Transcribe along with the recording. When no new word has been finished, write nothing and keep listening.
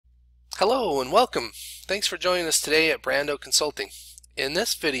Hello and welcome. Thanks for joining us today at Brando Consulting. In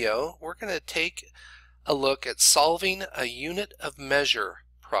this video, we're going to take a look at solving a unit of measure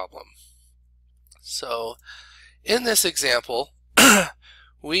problem. So, in this example,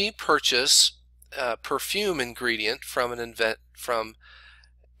 we purchase a perfume ingredient from a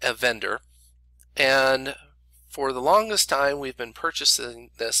vendor, and for the longest time we've been purchasing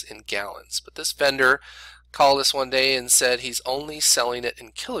this in gallons. But this vendor called us one day and said he's only selling it in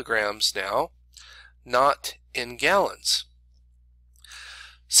kilograms now, not in gallons.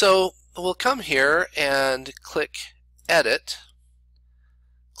 So we'll come here and click Edit,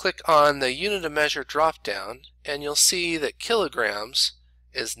 click on the unit of measure drop down, and you'll see that kilograms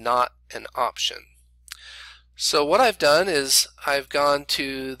is not an option. So what I've done is I've gone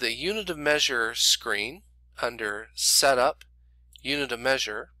to the unit of measure screen under Setup, Unit of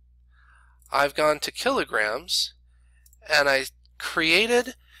Measure. I've gone to kilograms and I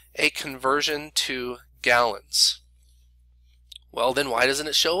created a conversion to gallons. Well, then why doesn't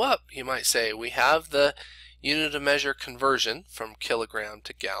it show up? You might say, we have the unit of measure conversion from kilogram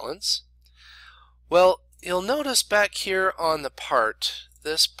to gallons. Well, you'll notice back here on the part,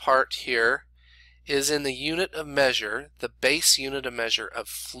 this part here is in the unit of measure, the base unit of measure of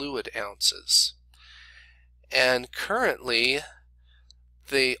fluid ounces. And currently,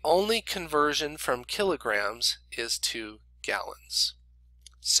 the only conversion from kilograms is to gallons.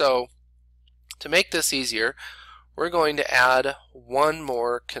 So, to make this easier, we're going to add one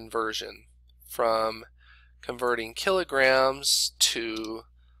more conversion from converting kilograms to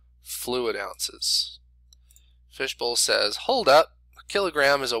fluid ounces. Fishbowl says, hold up, a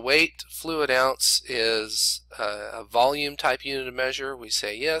kilogram is a weight, fluid ounce is a volume type unit of measure. We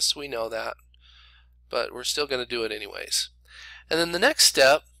say, yes, we know that, but we're still going to do it anyways. And then the next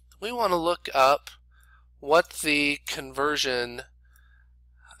step, we want to look up what the conversion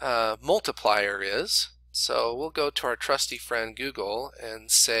multiplier is. So we'll go to our trusty friend Google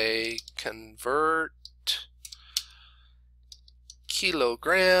and say convert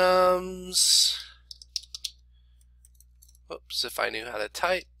kilograms, oops, if I knew how to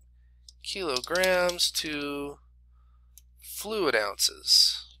type, kilograms to fluid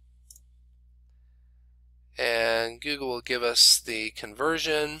ounces. And Google will give us the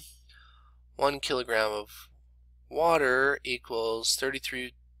conversion. 1 kilogram of water equals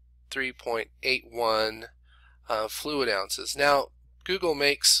 33.81 fluid ounces. Now, Google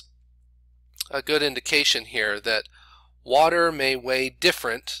makes a good indication here that water may weigh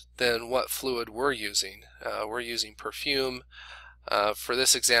different than what fluid we're using. We're using perfume. For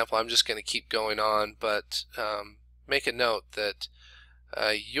this example, I'm just going to keep going on, but make a note that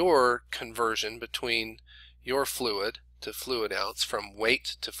your conversion between your fluid to fluid ounce, from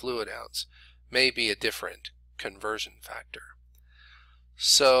weight to fluid ounce, may be a different conversion factor.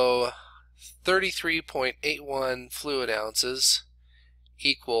 So 33.81 fluid ounces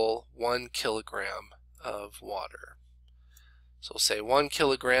equal 1 kilogram of water. So we'll say 1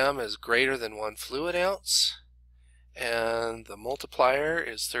 kilogram is greater than 1 fluid ounce, and the multiplier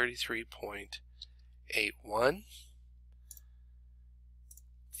is 33.81.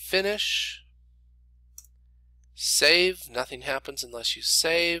 Finish. Save. Nothing happens unless you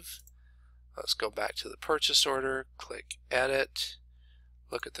save. Let's go back to the purchase order, click Edit,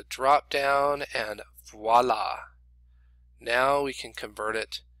 look at the drop down, and voila! Now we can convert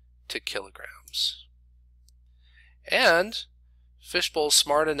it to kilograms. And Fishbowl's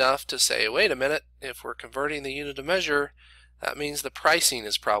smart enough to say, wait a minute, if we're converting the unit of measure, that means the pricing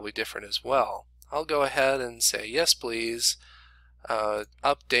is probably different as well. I'll go ahead and say, yes please,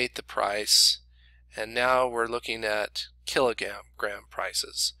 update the price. And now we're looking at kilogram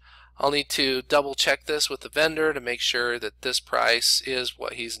prices. I'll need to double check this with the vendor to make sure that this price is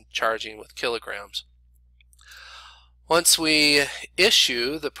what he's charging with kilograms. Once we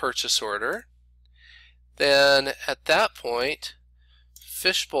issue the purchase order, then at that point,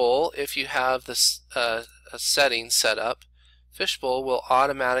 Fishbowl, if you have this a setting set up, Fishbowl will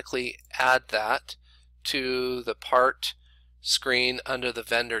automatically add that to the part screen under the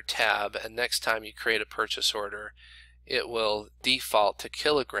vendor tab, and next time you create a purchase order it will default to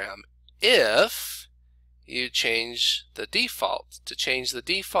kilogram if you change the default. To change the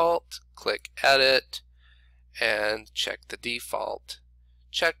default, click Edit and check the default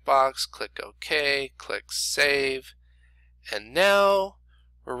checkbox, click OK, click Save, and now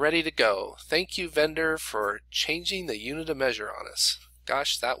we're ready to go. Thank you, vendor, for changing the unit of measure on us.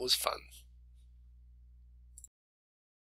 Gosh, that was fun.